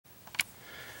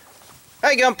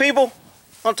Hey gun people,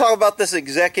 I want to talk about this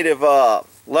executive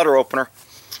letter opener.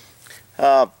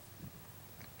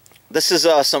 This is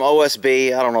some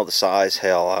OSB. I don't know the size.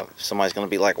 Hell, somebody's going to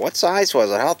be like, what size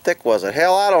was it? How thick was it?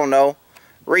 Hell, I don't know.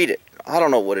 Read it. I don't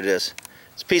know what it is.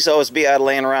 It's a piece of OSB I had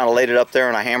laying around. I laid it up there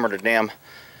and I hammered a damn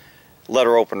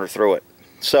letter opener through it.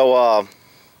 So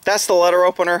that's the letter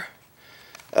opener.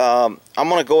 I'm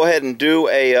going to go ahead and do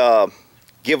a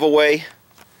giveaway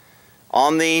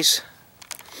on these.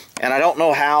 And I don't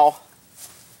know how,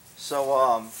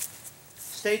 so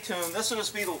stay tuned. This will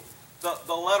just be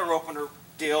the letter opener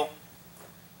deal.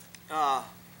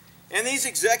 And these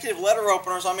executive letter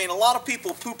openers, I mean, a lot of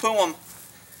people poo-poo them,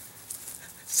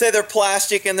 say they're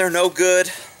plastic and they're no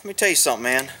good. Let me tell you something,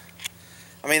 man.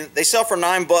 I mean, they sell for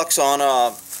 $9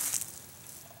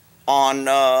 on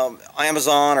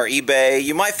Amazon or eBay.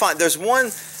 You might find, there's one,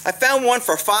 I found one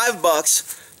for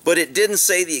 $5. But it didn't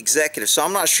say the executive, so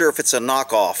I'm not sure if it's a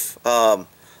knockoff.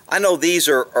 I know these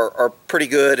are pretty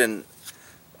good, and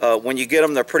when you get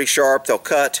them, they're pretty sharp. They'll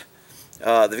cut.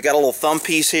 They've got a little thumb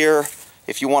piece here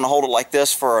if you want to hold it like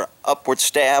this for an upward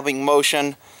stabbing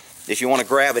motion. If you want to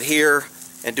grab it here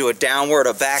and do a downward,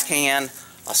 a backhand,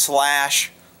 a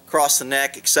slash across the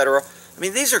neck, etc. I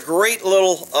mean, these are great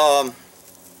little,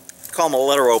 call them a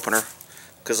letter opener,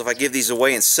 because if I give these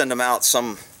away and send them out,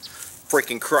 some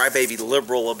freaking crybaby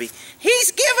liberal will be,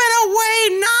 he's giving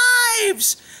away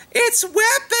knives, it's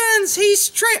weapons, he's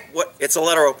what? It's a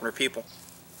letter opener, people.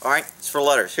 Alright, it's for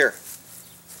letters. Here,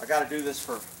 I gotta do this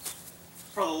for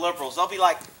the liberals. They'll be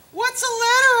like, what's a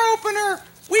letter opener?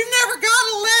 We've never got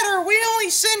a letter, we only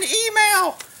send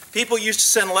email. People used to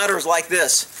send letters like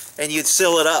this and you'd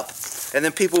seal it up, and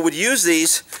then people would use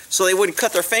these so they wouldn't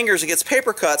cut their fingers against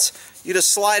paper cuts. You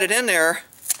just slide it in there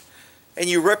and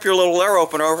you rip your little letter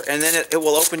opener, and then it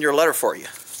will open your letter for you.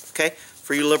 Okay?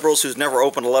 For you liberals who's never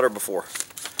opened a letter before.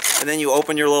 And then you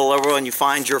open your little letter and you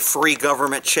find your free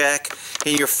government check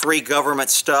and your free government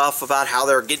stuff about how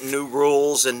they're getting new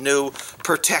rules and new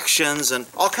protections and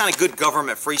all kind of good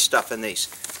government free stuff in these.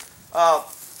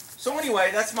 So anyway,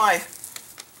 that's my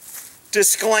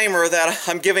disclaimer that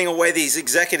I'm giving away these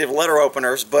executive letter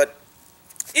openers, but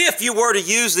if you were to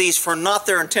use these for not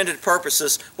their intended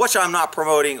purposes, which I'm not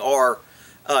promoting or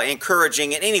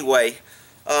encouraging in any way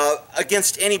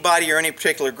against anybody or any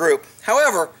particular group.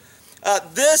 However,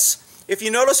 this, if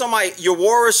you notice on my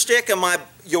Yawara stick and my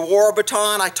Yawara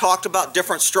baton, I talked about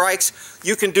different strikes.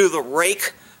 You can do the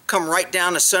rake, come right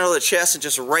down the center of the chest and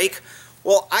just rake.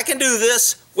 Well, I can do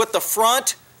this with the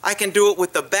front. I can do it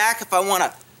with the back if I want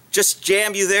to just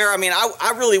jam you there. I mean,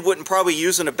 I really wouldn't probably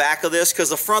use in the back of this because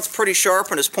the front's pretty sharp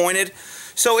and is pointed.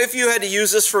 So if you had to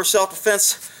use this for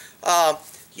self-defense,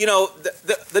 you know,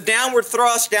 the downward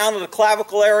thrust down to the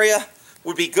clavicle area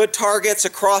would be good targets.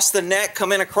 Across the neck,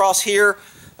 come in across here,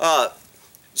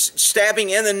 stabbing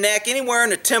in the neck, anywhere in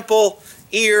the temple,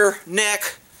 ear,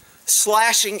 neck,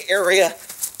 slashing area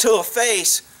to the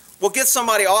face will get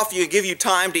somebody off you and give you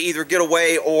time to either get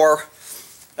away or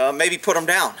maybe put them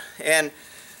down. And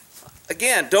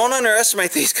again, don't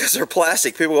underestimate these because they're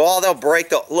plastic. People go, oh, they'll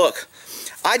break. Look,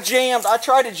 I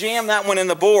tried to jam that one in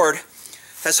the board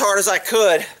as hard as I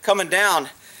could coming down,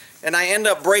 and I end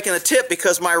up breaking the tip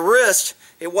because my wrist,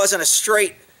 it wasn't as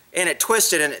straight, and it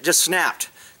twisted and it just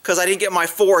snapped because I didn't get my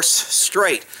force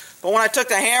straight. But when I took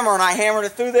the hammer and I hammered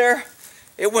it through there,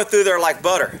 it went through there like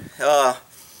butter.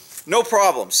 No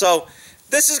problem. So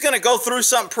this is going to go through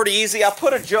something pretty easy. I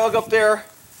put a jug up there.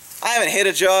 I haven't hit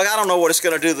a jug. I don't know what it's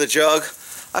going to do to the jug.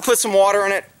 I put some water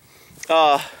in it.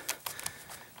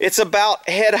 It's about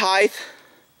head height.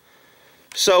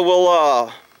 So we'll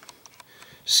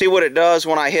see what it does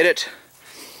when I hit it.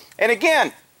 And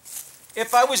again,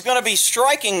 if I was going to be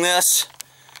striking this,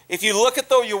 if you look at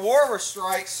the Yawara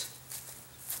strikes,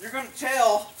 you're going to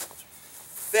tell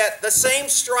that the same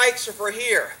strikes are for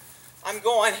here. I'm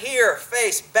going here,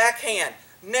 face, backhand,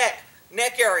 neck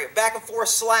area, back and forth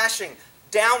slashing,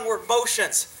 downward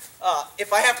motions.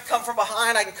 If I have to come from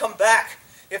behind, I can come back.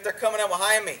 If they're coming in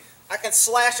behind me, I can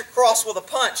slash across with a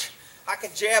punch. I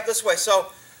can jab this way. So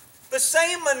the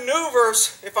same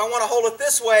maneuvers, if I want to hold it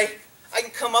this way, I can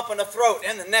come up in the throat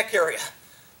and the neck area.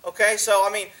 Okay, so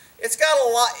I mean, it's got a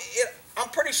lot. I'm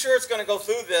pretty sure it's going to go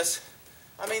through this.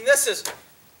 I mean, this is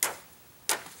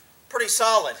pretty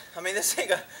solid. I mean, this thing,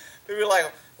 people are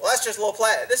like, well, that's just a little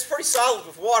flat. This is pretty solid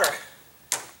with water.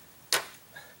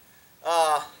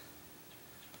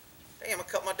 Damn, I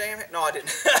cut my damn head. No, I didn't.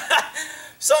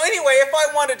 So anyway, if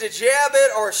I wanted to jab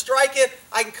it or strike it,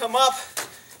 I can come up,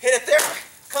 hit it there,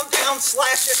 come down,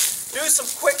 slash it, do some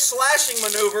quick slashing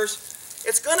maneuvers.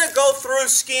 It's going to go through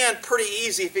skin pretty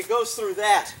easy if it goes through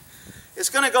that. it's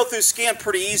going to go through skin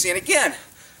pretty easy. And again,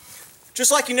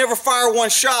 just like you never fire one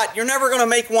shot, you're never going to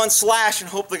make one slash and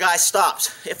hope the guy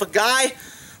stops. If a guy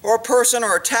or a person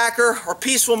or attacker or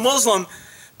peaceful Muslim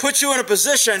puts you in a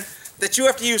position that you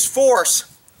have to use force,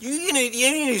 you need to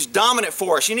use dominant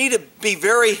force. You need to be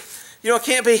very, it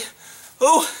can't be,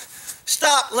 oh,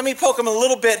 stop, let me poke him a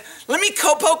little bit. Let me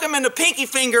poke him in the pinky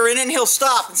finger and then he'll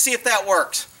stop and see if that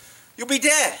works. You'll be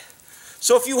dead.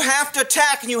 So if you have to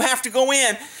attack and you have to go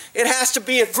in, it has to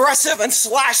be aggressive and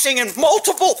slashing and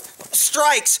multiple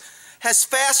strikes as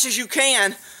fast as you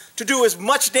can to do as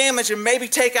much damage and maybe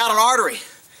take out an artery.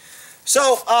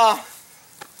 So,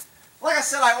 like I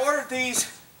said, I ordered these.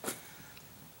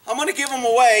 I'm going to give them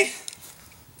away,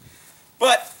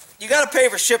 but you got to pay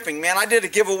for shipping, man. I did a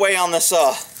giveaway on this,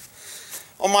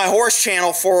 on my horse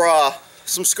channel for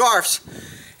some scarves,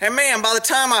 and man, by the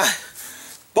time I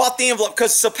bought the envelope,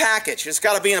 because it's a package, it's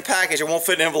got to be in a package, it won't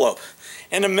fit in an envelope,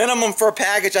 and the minimum for a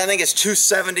package I think is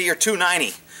 $270 or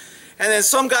 $290, and then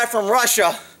some guy from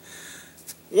Russia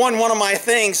won one of my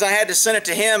things. I had to send it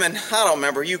to him, and I don't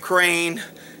remember, Ukraine,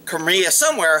 Korea,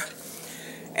 somewhere.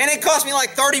 And it cost me like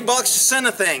 30 bucks to send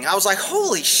the thing. I was like,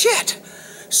 holy shit.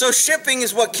 So shipping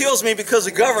is what kills me because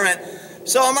of government.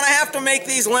 So I'm going to have to make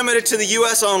these limited to the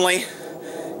US only,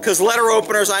 because letter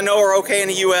openers I know are okay in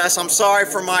the US. I'm sorry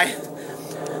for my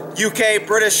UK,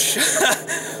 British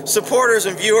supporters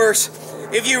and viewers.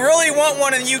 If you really want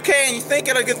one in the UK and you think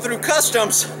it'll get through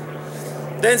customs,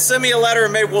 then send me a letter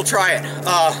and maybe we'll try it.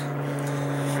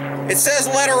 It says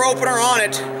letter opener on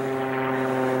it.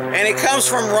 And it comes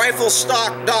from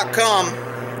riflestock.com,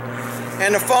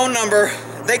 and the phone number,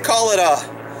 they call it a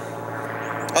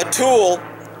tool,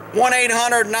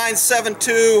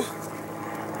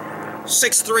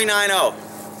 1-800-972-6390.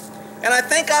 And I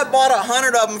think I bought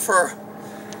 100 of them for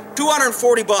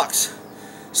 240 bucks.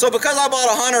 So because I bought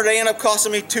 100, they end up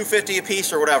costing me $250 a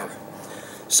piece or whatever.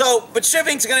 So, but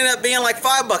shipping's gonna end up being like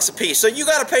 $5 a piece. So you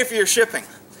gotta pay for your shipping.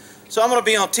 So I'm going to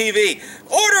be on TV.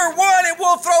 Order one and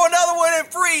we'll throw another one in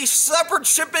free. Separate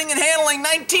shipping and handling,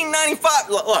 $19.95.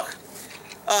 Look,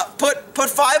 put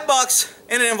 $5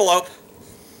 in an envelope,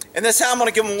 and that's how I'm going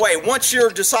to give them away. Once you're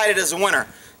decided as a winner,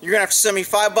 you're going to have to send me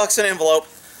 $5 in an envelope.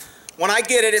 When I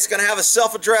get it, it's going to have a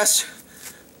self-addressed,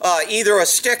 either a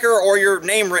sticker or your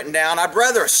name written down. I'd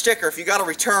rather a sticker if you got a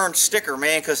return sticker,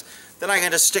 man, because then I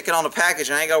can just stick it on the package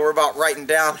and I ain't got to worry about writing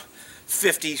down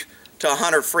 50 to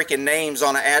 100 freaking names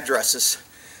on the addresses.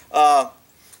 And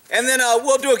then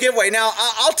we'll do a giveaway. Now,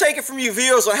 I'll take it from you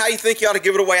viewers on how you think you ought to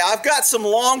give it away. I've got some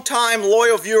long-time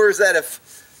loyal viewers that have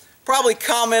probably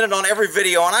commented on every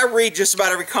video, and I read just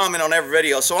about every comment on every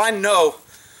video, so I know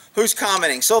who's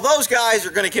commenting. So those guys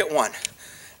are going to get one.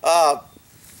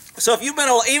 So if you've been,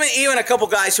 even a couple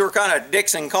guys who are kind of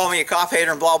dicks and call me a cop hater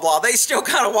and blah, blah, they still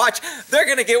kind of watch, they're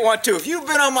going to get one too. If you've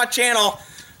been on my channel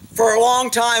for a long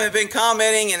time and been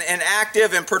commenting and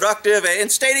active and productive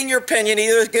and stating your opinion,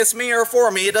 either against me or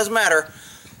for me, it doesn't matter,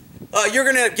 you're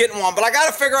going to end up getting one. But I got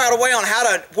to figure out a way on how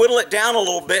to whittle it down a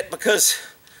little bit because,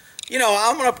 you know,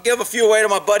 I'm going to give a few away to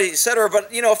my buddies, etc.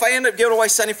 But, you know, if I end up giving away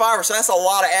 75 or so, that's a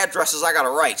lot of addresses I got to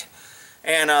write.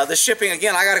 And the shipping,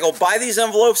 again, I got to go buy these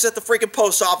envelopes at the freaking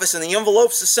post office, and the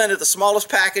envelopes to send it, the smallest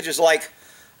package is like,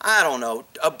 I don't know,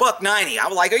 $1.90. I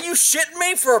was like, are you shitting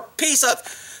me for a piece of...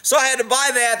 So I had to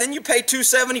buy that, then you pay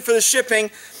 $2.70 for the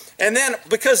shipping, and then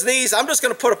because these, I'm just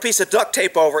going to put a piece of duct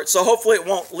tape over it, so hopefully it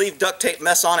won't leave duct tape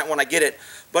mess on it when I get it.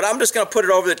 But I'm just going to put it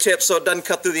over the tip so it doesn't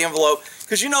cut through the envelope.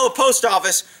 Because you know the post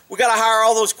office, we got to hire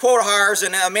all those quota hires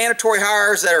and mandatory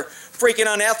hires that are freaking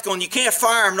unethical, and you can't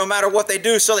fire them no matter what they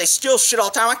do, so they steal shit all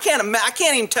the time. I can't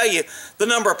even tell you the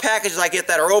number of packages I get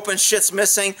that are open, shit's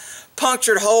missing,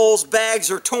 punctured holes, bags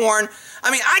are torn. I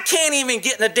mean, I can't even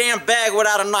get in a damn bag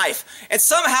without a knife, and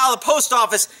somehow the post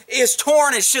office is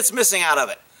torn and shit's missing out of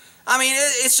it. I mean,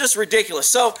 it's just ridiculous.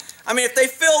 So, I mean, if they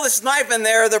fill this knife in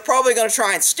there, they're probably going to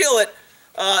try and steal it.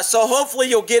 So hopefully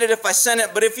you'll get it if I send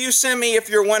it, but if you send me, if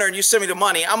you're a winner and you send me the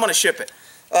money, I'm going to ship it.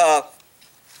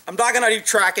 I'm not going to do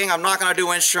tracking, I'm not going to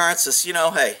do insurance. It's, you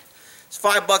know, hey, it's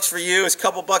 $5 for you, it's a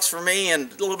couple bucks for me,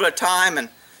 and a little bit of time, and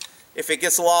if it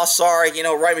gets lost, sorry, you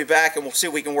know, write me back and we'll see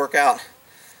what we can work out.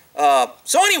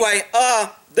 So anyway,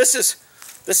 this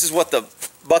is what the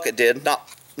bucket did.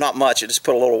 Not much. It just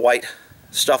put a little white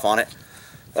stuff on it.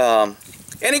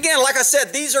 And again, like I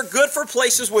said, these are good for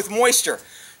places with moisture.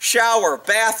 Shower,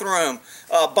 bathroom,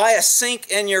 buy a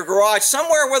sink in your garage,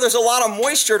 somewhere where there's a lot of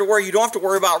moisture to where you don't have to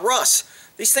worry about rust.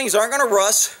 These things aren't going to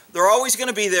rust. They're always going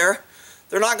to be there.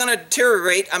 They're not going to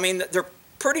deteriorate. I mean, they're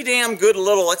pretty damn good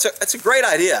little. It's a great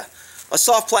idea. a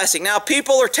soft plastic. Now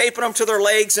people are taping them to their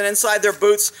legs and inside their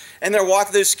boots, and they're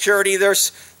walking through security.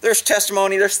 There's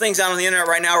testimony, there's things out on the internet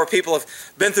right now where people have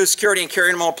been through security and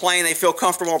carried them on a plane. They feel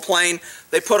comfortable on a plane.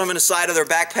 They put them in the side of their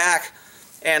backpack,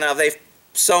 and they've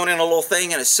sewn in a little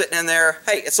thing and it's sitting in there.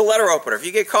 Hey, it's a letter opener. If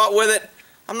you get caught with it,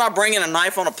 I'm not bringing a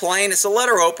knife on a plane. It's a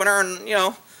letter opener, and you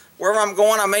know, wherever I'm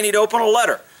going, I may need to open a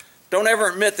letter. Don't ever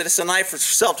admit that it's a knife for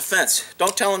self-defense.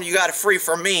 Don't tell them you got it free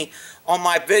from me on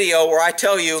my video where I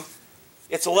tell you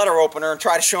it's a letter opener and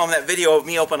try to show them that video of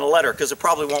me opening a letter, because it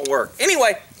probably won't work.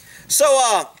 Anyway,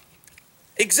 so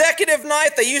executive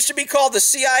knife, they used to be called the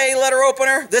CIA letter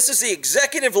opener. This is the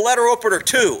executive letter opener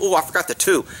 2. Oh, I forgot the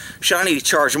 2. Should I need to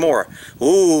charge more?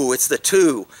 Ooh, it's the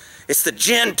 2. It's the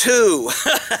Gen 2.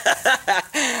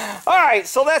 Alright,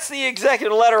 so that's the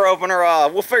executive letter opener.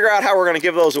 We'll figure out how we're going to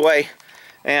give those away.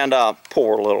 And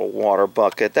poor little water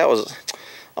bucket. That was...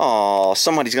 Oh,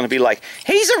 somebody's going to be like,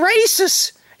 he's a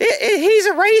racist. He's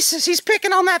a racist. He's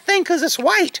picking on that thing because it's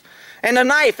white. And the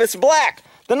knife, it's black.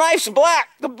 The knife's black.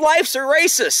 The knives are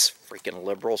racist. Freaking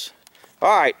liberals.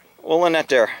 Alright, we'll end that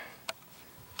there.